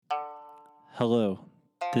Hello,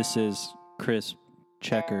 this is Chrisp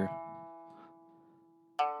Checker.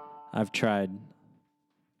 I've tried.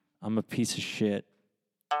 I'm a piece of shit.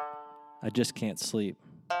 I just can't sleep.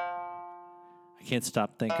 I can't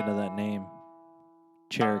stop thinking of that name.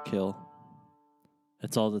 Cherokill.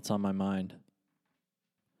 It's all that's on my mind.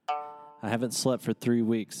 I haven't slept for 3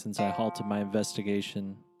 weeks since I halted my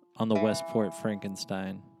investigation on the Westport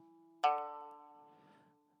Frankenstein.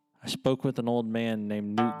 I spoke with an old man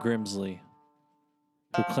named Newt Grimsley,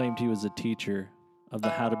 who claimed he was a teacher of the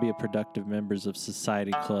How to Be a Productive Members of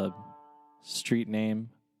Society Club, street name,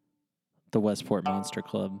 the Westport Monster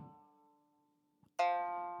Club.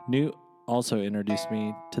 Newt also introduced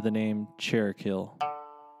me to the name Cherokill.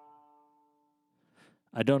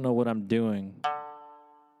 I don't know what I'm doing,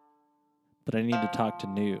 but I need to talk to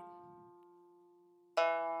Newt.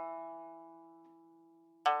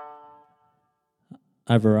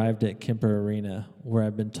 I've arrived at Kemper Arena, where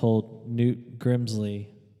I've been told Newt Grimsley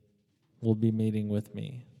will be meeting with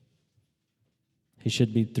me. He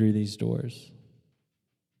should be through these doors.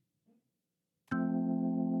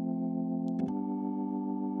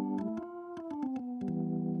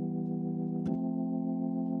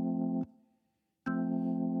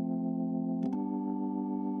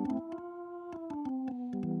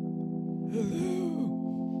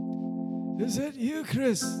 Hello. Is that you,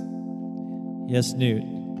 Chris? Yes, Newt.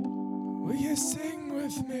 Will you sing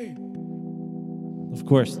with me? Of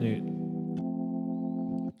course, Newt.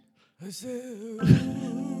 I said,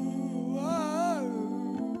 ooh, ah,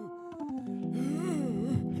 ooh.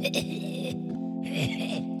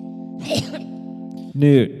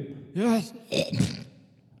 Newt, Yes.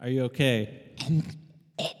 are you okay?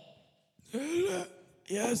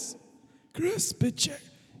 Yes. Chrisp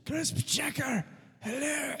Checker.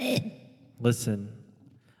 Hello. Listen,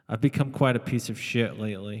 I've become quite a piece of shit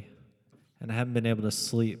lately, and I haven't been able to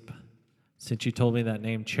sleep since you told me that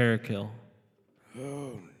name, Cherokill. Oh,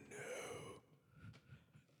 no.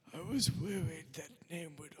 I was worried that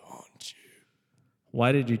name would haunt you.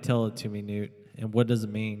 Why did you tell it to me, Newt, and what does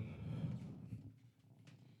it mean?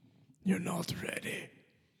 You're not ready.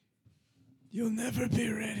 You'll never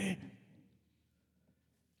be ready.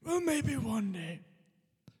 Well, maybe one day.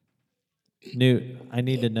 Newt, I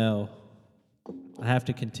need to know. I have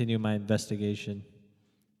to continue my investigation.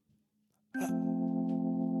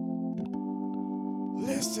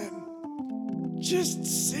 Listen. Just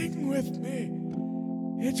sing with me.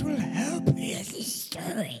 It will help me as a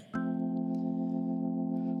story.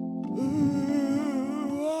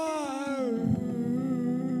 Ooh, ah, ooh.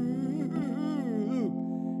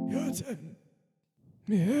 Your turn.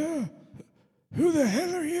 Yeah. Who the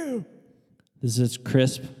hell are you? This is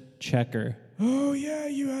Chrisp Checker. Oh, yeah,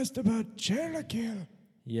 you asked about Cherokill.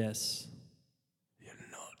 Yes. You're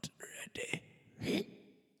not ready.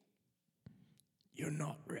 You're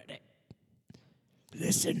not ready.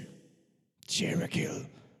 Listen, Cherokill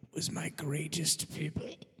was my greatest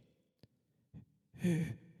pupil.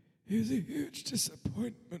 He was a huge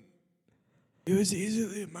disappointment. He was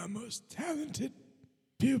easily my most talented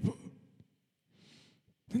pupil.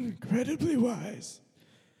 Incredibly wise,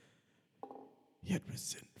 yet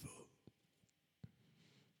resentful.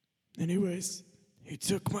 Anyways, he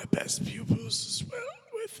took my best pupils as well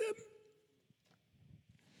with him.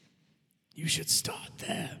 You should start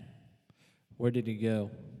there. Where did he go?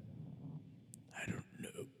 I don't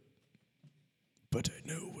know. But I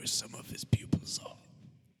know where some of his pupils are.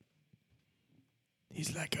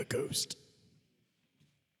 He's like a ghost.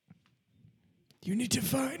 You need to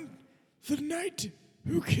find the knight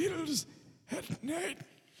who kills at night.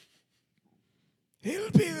 He'll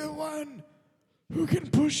be the one who can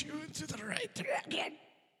push you into the right direction.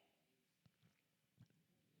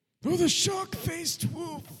 Or the shark-faced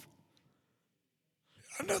wolf.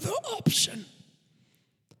 Another option.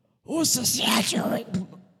 Or Saskatchewan.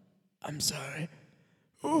 I'm sorry.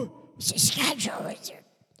 Or Saskatchewan wizard.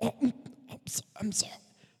 I'm sorry.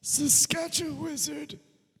 Saskatchewan wizard.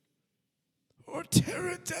 Or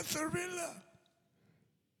Pterodactylilla.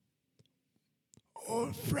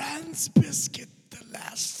 Or Franz Biscuit, the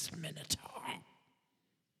last Minotaur.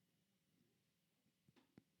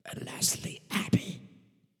 And lastly, Abby.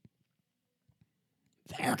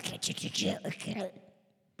 They'll get you to Cherokill.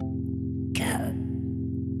 Go.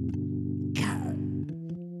 Go.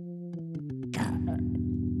 Go.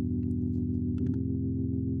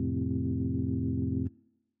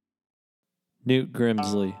 Newt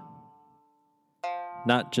Grimsley.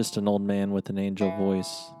 Not just an old man with an angel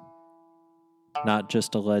voice. Not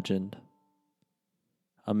just a legend.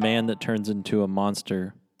 A man that turns into a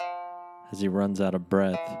monster as he runs out of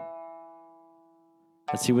breath.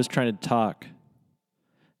 As he was trying to talk,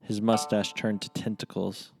 His mustache turned to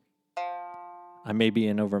tentacles. I may be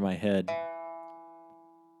in over my head.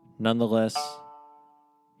 Nonetheless,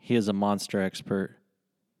 he is a monster expert,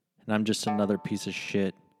 and I'm just another piece of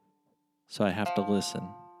shit, so I have to listen.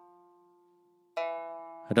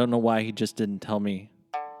 I don't know why he just didn't tell me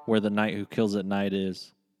where the knight who kills at night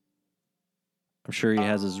is. I'm sure he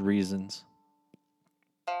has his reasons.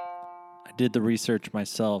 I did the research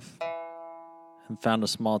myself and found a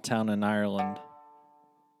small town in Ireland,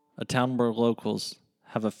 a town where locals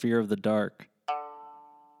have a fear of the dark,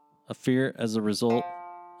 a fear as a result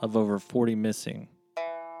of over 40 missing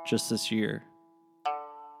just this year.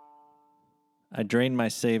 I drained my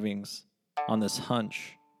savings on this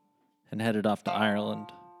hunch and headed off to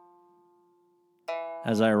Ireland.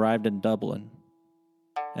 As I arrived in Dublin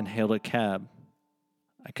and hailed a cab,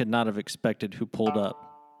 I could not have expected who pulled up.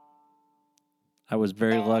 I was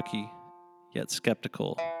very lucky, yet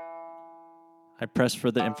skeptical. I pressed for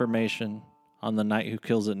the information on the knight who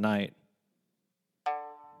kills at night.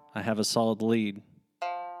 I have a solid lead.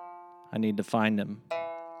 I need to find him.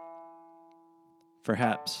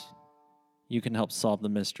 Perhaps you can help solve the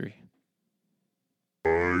mystery.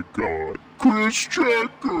 My God, Chrisp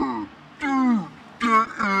Checker! Dude, get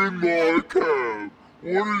in my cab!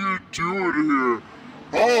 What are you doing here?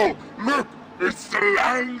 Oh, look! It's the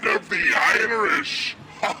land of the Irish!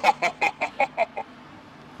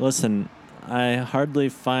 Listen, I hardly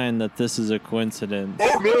find that this is a coincidence.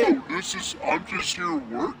 Oh no, I'm just here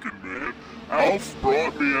working, man. Alf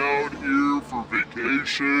brought me out here for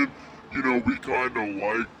vacation. You know, we kind of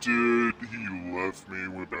liked it. He left me,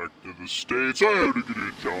 went back to the States. I had to get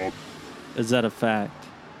a job. Is that a fact?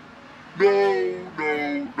 No.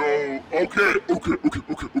 Okay.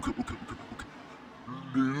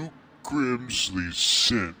 Luke Grimsley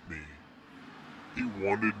sent me. He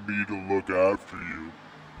wanted me to look after you.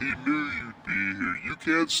 He knew you'd be here. You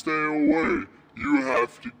can't stay away. You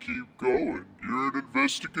have to keep going. You're an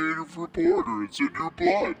investigative reporter. It's in your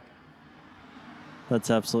blood. That's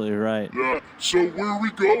absolutely right. Yeah, so where are we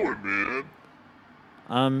going, man?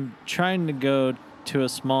 I'm trying to go to a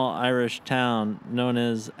small Irish town known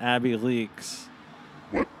as Abbey Leaks.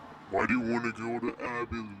 What? Why do you want to go to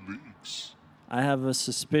Abbey Leaks? I have a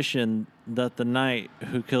suspicion that the knight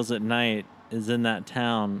who kills at night is in that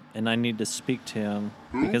town, and I need to speak to him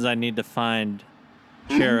because I need to find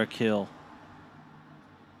Cherokill.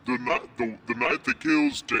 The night that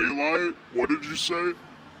kills daylight? What did you say?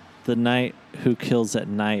 The knight who kills at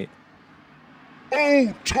night.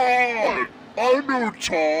 Oh, Todd! I know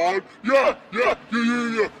Todd! Yeah,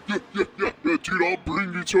 dude, I'll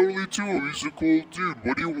bring you totally to him. He's a cool dude.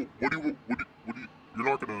 What do you, you're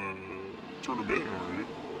not gonna turn him in, are you?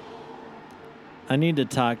 I need to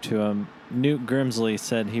talk to him. Newt Grimsley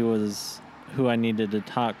said he was who I needed to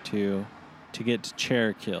talk to get to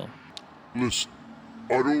Cherokill. Listen,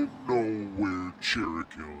 I don't know where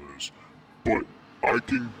Cherokill is, but I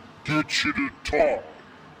can get you to Todd,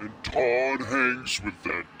 and Todd hangs with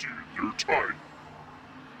that dude. They're tight.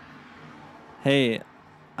 Hey,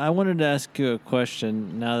 I wanted to ask you a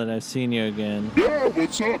question now that I've seen you again. Yeah,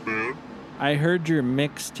 what's up, man? I heard your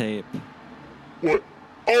mixtape. What?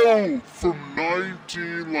 Oh, from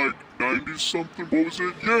 90-something, what was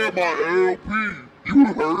it? Yeah, my LP. You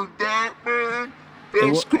heard that, man?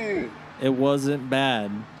 That's cool. It wasn't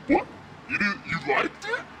bad. What? You liked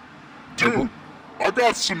it? Dude, I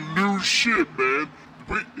got some new shit, man.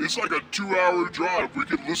 It's like a 2-hour drive. We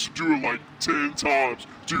could listen to it like 10 times.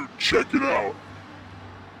 Dude, check it out.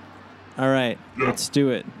 All right, Let's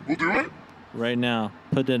do it. We'll do it? Right now.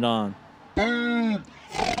 Put it on. Boom.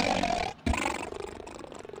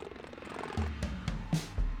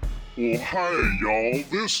 Well, hey, y'all.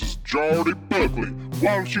 This is Jordy Buckley.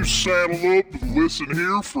 Why don't you saddle up and listen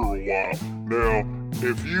here for a while? Now,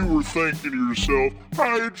 if you were thinking to yourself,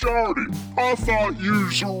 hey, Jordy, I thought you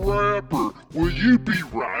was a rapper. Well, you'd be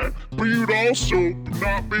right, but you'd also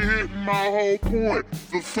not be hitting my whole point.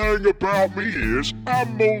 The thing about me is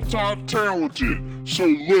I'm multi-talented, so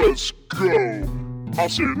let's go. I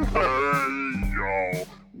said, hey, y'all,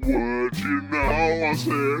 what'd you know? I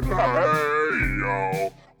said, hey,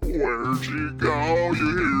 y'all, where'd you go?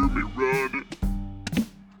 You hear me running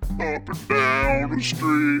up and down the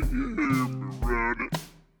street, you hear me running.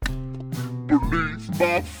 Beneath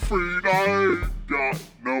my feet, I ain't got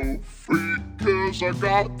no feet, 'cause I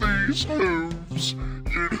got these hooves.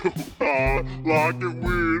 You know I like it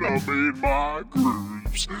when I'm in my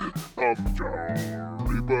grooves. I'm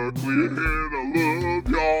Jordy Buckley and I love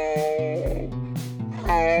y'all.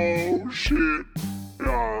 Oh shit,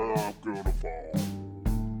 I'm gonna fall.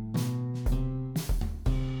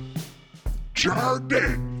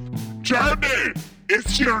 Jordy,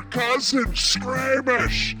 it's your your cousin,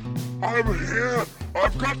 Screamish. I'm here.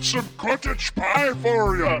 I've got some cottage pie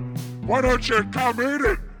for you. Why don't you come eat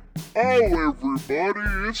it? Oh,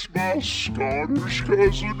 everybody, it's my Scottish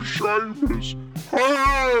cousin, Seamus.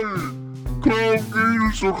 Hey, come eat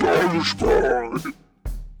us a cottage pie.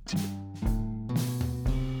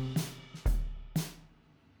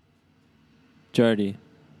 Jardy,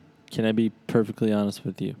 can I be perfectly honest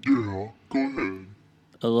with you? Yeah, go ahead.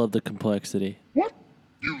 I love the complexity. What?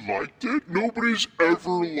 You liked it? Nobody's ever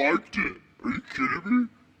liked it. Are you kidding me?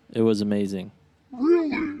 It was amazing.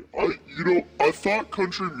 Really? I thought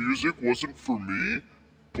country music wasn't for me,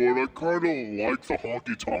 but I kind of like the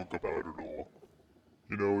honky-tonk about it all.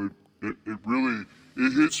 It really,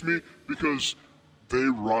 it hits me because they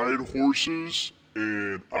ride horses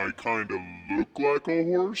and I kind of look like a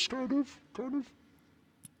horse, kind of.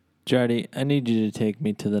 Jardy, I need you to take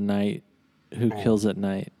me to the knight who kills at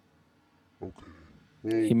night. Okay.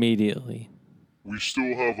 Well, Immediately. we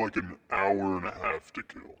still have like an hour and a half to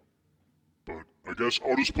kill. But I guess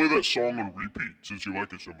I'll just play that song on repeat since you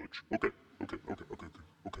like it so much. Okay.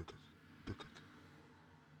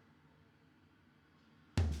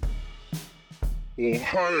 Well,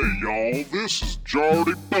 hey, y'all, this is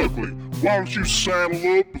Jardy Buckley. Why don't you saddle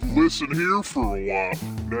up and listen here for a while?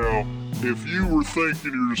 Now, if you were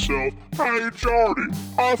thinking to yourself, hey, Jardy,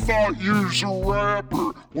 I thought you was a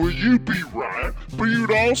rapper. Well, you'd be right, but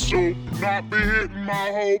you'd also not be hitting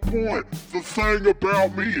my whole point. The thing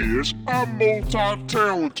about me is I'm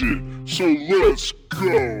multi-talented, so let's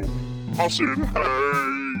go. I said,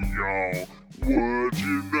 hey, y'all, what'd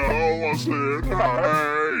you know? I said,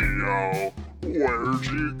 hey, y'all. Where'd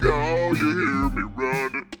you go? You hear me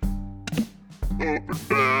running up and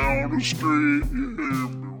down the street. You hear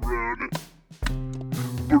me running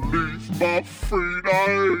beneath my feet. I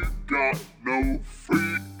ain't got no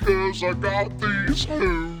feet, 'cause I got these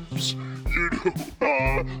hooves. You know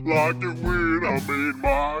I like it when I'm in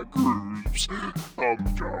my grooves. I'm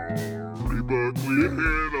Jardy Buckley and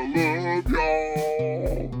I love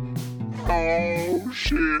y'all. Oh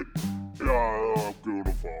shit, I'm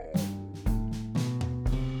gonna fall.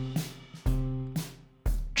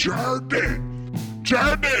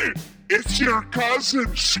 Jardy, it's your cousin,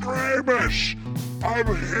 Screamish. I'm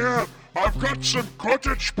here. I've got some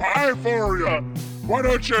cottage pie for you. Why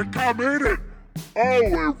don't you come eat it?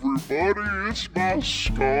 Oh, everybody, it's my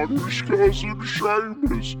Scottish cousin,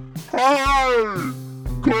 Seamus. Hey,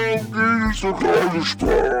 come eat us a cottage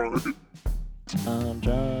pie. I'm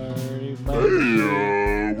Jardy Hey,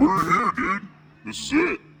 Buckley. we're here, dude. This is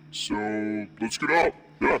it. So, let's get out.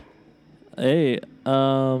 Yeah. Hey,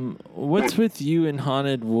 what's with you in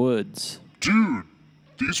haunted woods? Dude,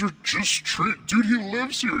 these are just trees. Dude, he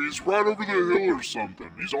lives here. He's right over the hill or something.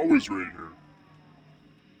 He's always right here.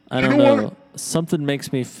 I don't know. Something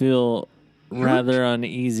makes me feel rather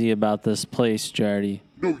uneasy about this place, Jardy.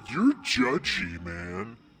 No, you're judgy,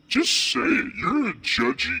 man. Just say it. You're a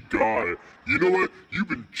judgy guy. You know what? You've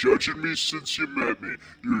been judging me since you met me.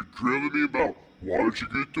 You're grilling me about why'd you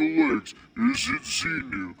get the legs? Is it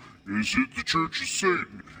Xenu? Is it the Church of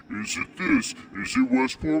Satan? Is it this? Is it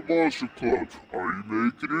Westport Monster Club? Are you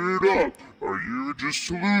making it up? Are you just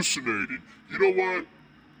hallucinating? You know what?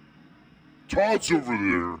 Todd's over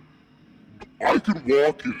there. I can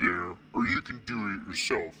walk you there, or you can do it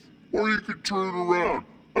yourself. Or you can turn around.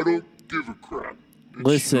 I don't give a crap. It's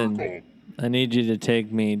Listen, your call. I need you to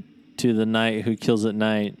take me to the knight who kills at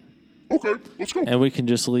night, Okay, let's go. and we can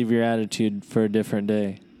just leave your attitude for a different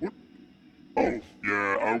day. What? Oh,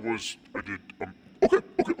 yeah, I did, okay.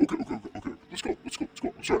 Let's go.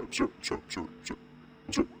 I'm sorry.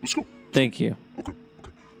 Let's go. Thank you. Okay.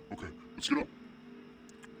 Let's get up.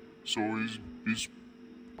 So he's,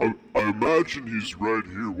 I imagine he's right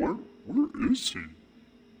here. Where is he?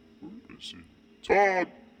 Todd!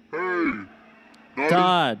 Hey!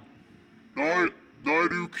 Todd! Night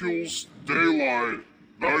who kills daylight.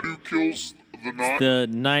 Night who kills the night. The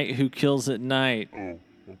knight who kills at night. Oh,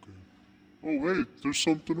 okay. Oh, hey, there's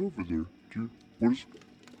something over there. What is...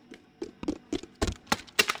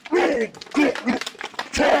 No!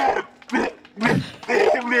 Todd!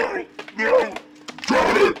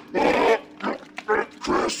 No! Todd!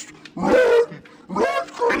 Chris! Run!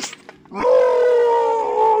 Chris!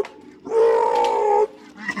 Run!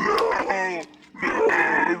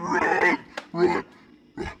 Run!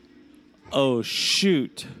 Oh,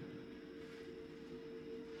 shoot.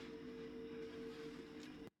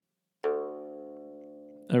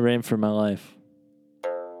 I ran for my life.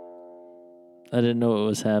 I didn't know what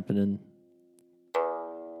was happening.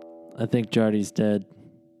 I think Jardy's dead.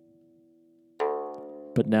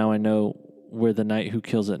 But now I know where the knight who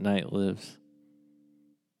kills at night lives.